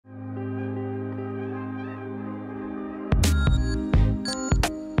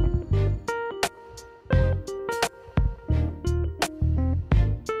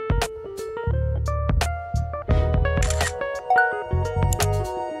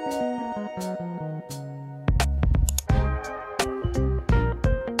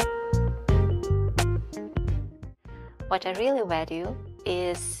What I really value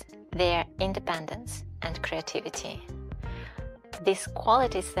is their independence and creativity. These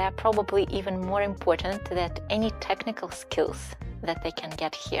qualities are probably even more important than any technical skills that they can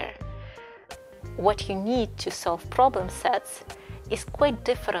get here. What you need to solve problem sets is quite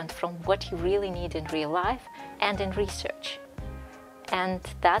different from what you really need in real life and in research. And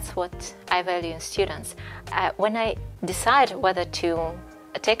that's what I value in students. When I decide whether to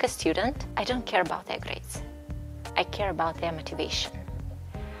take a student, I don't care about their grades. I care about their motivation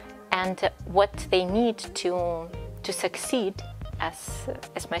and what they need to succeed as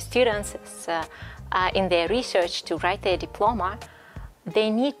my students in their research to write their diploma. They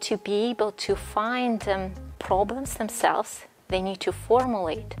need to be able to find problems themselves. They need to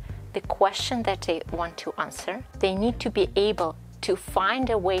formulate the question that they want to answer. They need to be able to find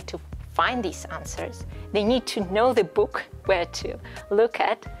a way to find these answers. They need to know the book where to look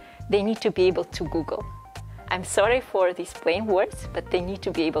at. They need to be able to Google. I'm sorry for these plain words, but they need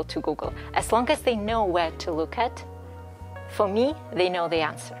to be able to Google. As long as they know where to look at, for me, they know the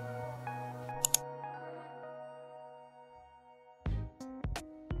answer.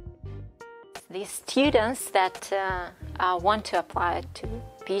 The students that want to apply to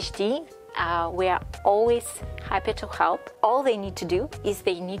PhD, we are always happy to help. All they need to do is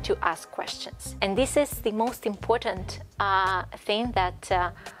they need to ask questions. And this is the most important thing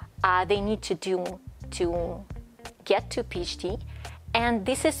that they need to do to get to PhD. And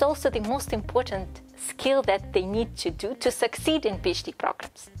this is also the most important skill that they need to do to succeed in PhD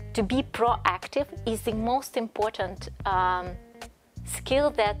programs. To be proactive is the most important skill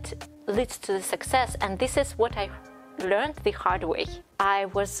that leads to the success, and this is what I learned the hard way. I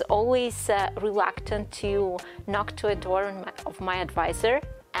was always reluctant to knock to a door of my advisor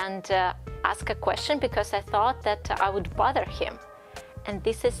and ask a question because I thought that I would bother him. And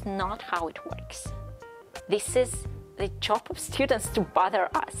this is not how it works. This is the job of students to bother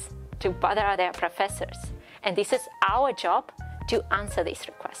us, to bother their professors. And this is our job to answer these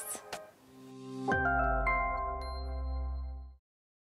requests.